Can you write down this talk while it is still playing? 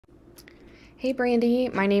Hey Brandy,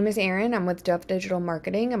 my name is Erin. I'm with Duff Digital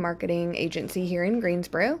Marketing, a marketing agency here in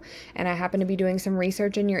Greensboro, and I happen to be doing some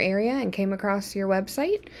research in your area and came across your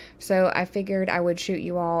website. So I figured I would shoot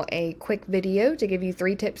you all a quick video to give you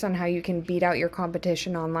 3 tips on how you can beat out your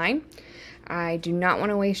competition online. I do not want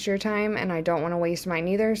to waste your time and I don't want to waste mine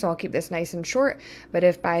either, so I'll keep this nice and short. But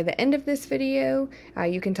if by the end of this video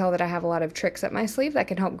you can tell that I have a lot of tricks up my sleeve that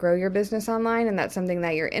can help grow your business online and that's something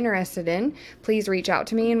that you're interested in, please reach out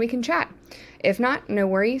to me and we can chat. If not, no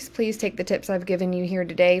worries. Please take the tips I've given you here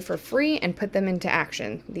today for free and put them into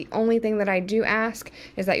action. The only thing that I do ask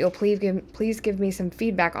is that you'll please give me some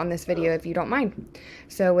feedback on this video if you don't mind.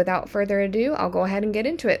 So without further ado, I'll go ahead and get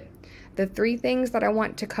into it. The 3 things that I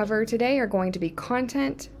want to cover today are going to be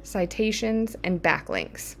content, citations, and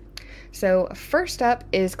backlinks. So first up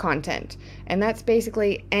is content, and that's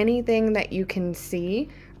basically anything that you can see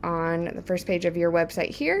on the first page of your website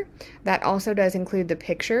here. That also does include the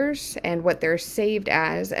pictures and what they're saved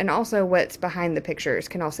as, and also what's behind the pictures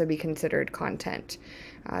can also be considered content.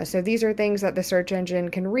 So these are things that the search engine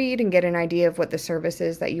can read and get an idea of what the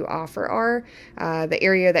services that you offer are, the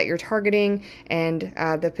area that you're targeting, and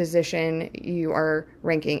the position you are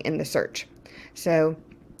ranking in the search. So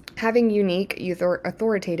having unique,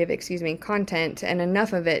 authoritative content and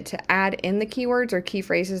enough of it to add in the keywords or key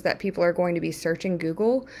phrases that people are going to be searching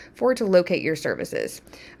Google for to locate your services.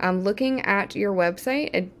 Looking at your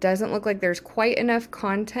website, it doesn't look like there's quite enough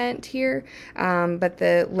content here, but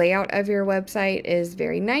the layout of your website is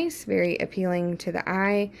very nice, very appealing to the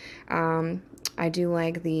eye. I do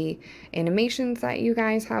like the animations that you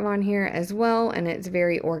guys have on here as well, and it's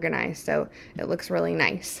very organized, so it looks really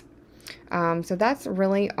nice. So that's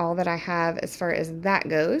really all that I have as far as that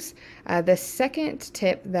goes. The second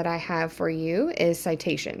tip that I have for you is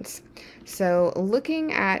citations. So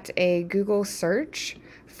looking at a Google search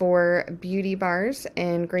for beauty bars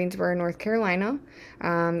in Greensboro, North Carolina,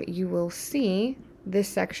 you will see this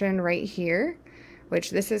section right here,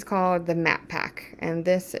 which this is called the map pack, and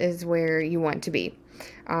this is where you want to be.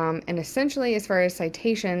 And essentially, as far as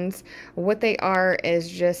citations, what they are is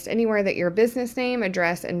just anywhere that your business name,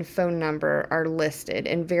 address, and phone number are listed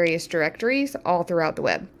in various directories all throughout the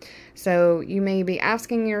web. So you may be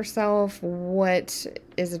asking yourself, what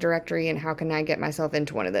is a directory and how can I get myself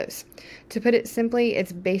into one of those? To put it simply,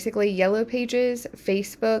 it's basically Yellow Pages,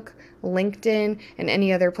 Facebook, LinkedIn, and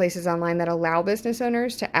any other places online that allow business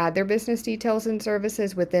owners to add their business details and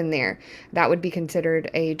services within there. That would be considered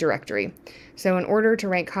a directory. So in order to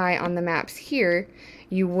rank high on the maps here,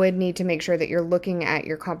 you would need to make sure that you're looking at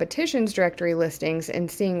your competition's directory listings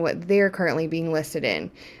and seeing what they're currently being listed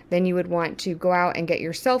in. Then you would want to go out and get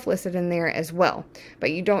yourself listed in there as well.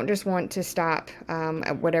 But you don't just want to stop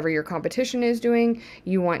at whatever your competition is doing.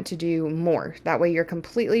 You want to do more. That way you're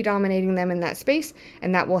completely dominating them in that space,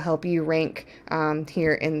 and that will help you rank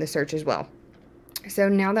here in the search as well. So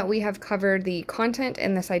now that we have covered the content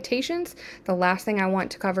and the citations, the last thing I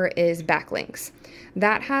want to cover is backlinks.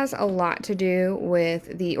 That has a lot to do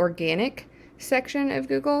with the organic section of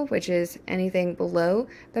Google, which is anything below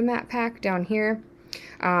the map pack down here.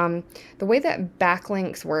 The way that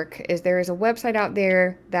backlinks work is there is a website out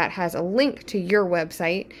there that has a link to your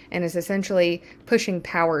website and is essentially pushing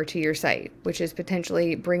power to your site, which is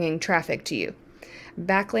potentially bringing traffic to you.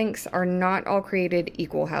 Backlinks are not all created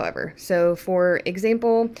equal, however. So for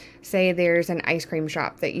example, say there's an ice cream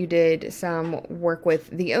shop that you did some work with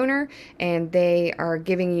the owner and they are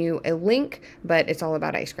giving you a link, but it's all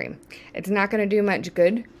about ice cream. It's not going to do much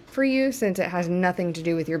good for you since it has nothing to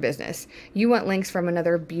do with your business. You want links from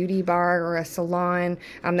another beauty bar or a salon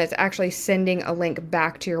that's actually sending a link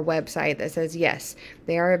back to your website that says, yes,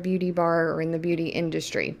 they are a beauty bar or in the beauty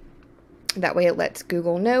industry. That way it lets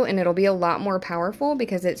Google know, and it'll be a lot more powerful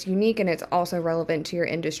because it's unique and it's also relevant to your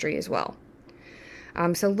industry as well.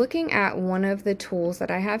 So looking at one of the tools that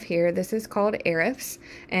I have here, this is called Ahrefs,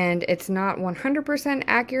 and it's not 100%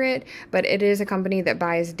 accurate, but it is a company that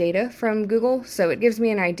buys data from Google, so it gives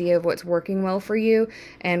me an idea of what's working well for you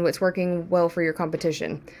and what's working well for your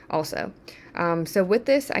competition also. So with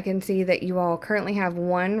this, I can see that you all currently have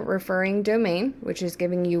one referring domain, which is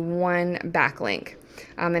giving you one backlink.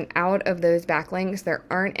 And out of those backlinks, there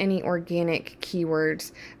aren't any organic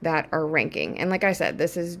keywords that are ranking. And like I said,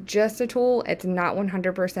 this is just a tool. It's not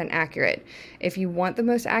 100% accurate. If you want the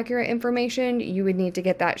most accurate information, you would need to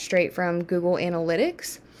get that straight from Google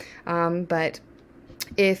Analytics. But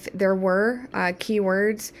if there were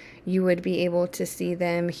keywords, you would be able to see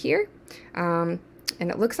them here. And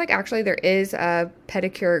it looks like actually there is a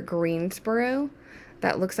pedicure Greensboro.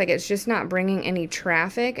 That looks like it's just not bringing any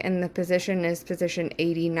traffic, and the position is position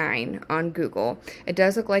 89 on Google. It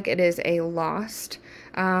does look like it is a lost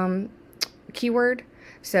keyword,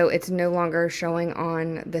 so it's no longer showing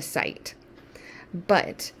on the site.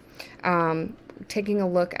 But taking a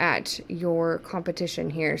look at your competition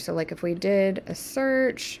here, so like if we did a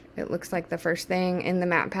search, it looks like the first thing in the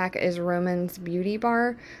map pack is Roman's Beauty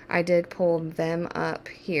Bar. I did pull them up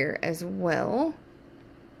here as well.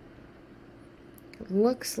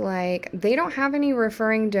 Looks like they don't have any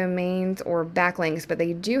referring domains or backlinks, but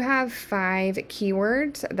they do have 5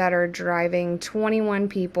 keywords that are driving 21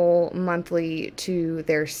 people monthly to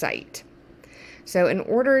their site. So in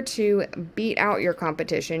order to beat out your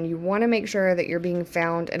competition, you want to make sure that you're being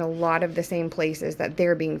found in a lot of the same places that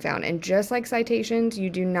they're being found. And just like citations, you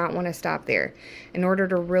do not want to stop there. In order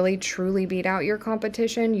to really truly beat out your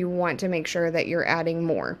competition, you want to make sure that you're adding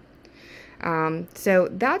more. So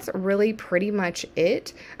that's really pretty much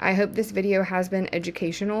it. I hope this video has been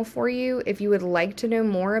educational for you. If you would like to know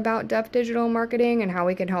more about Duff Digital Marketing and how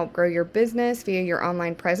we can help grow your business via your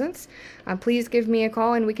online presence, please give me a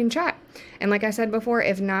call and we can chat. And like I said before,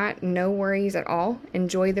 if not, no worries at all.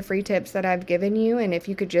 Enjoy the free tips that I've given you. And if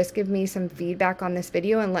you could just give me some feedback on this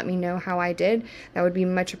video and let me know how I did, that would be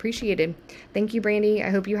much appreciated. Thank you, Brandy. I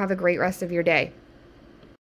hope you have a great rest of your day.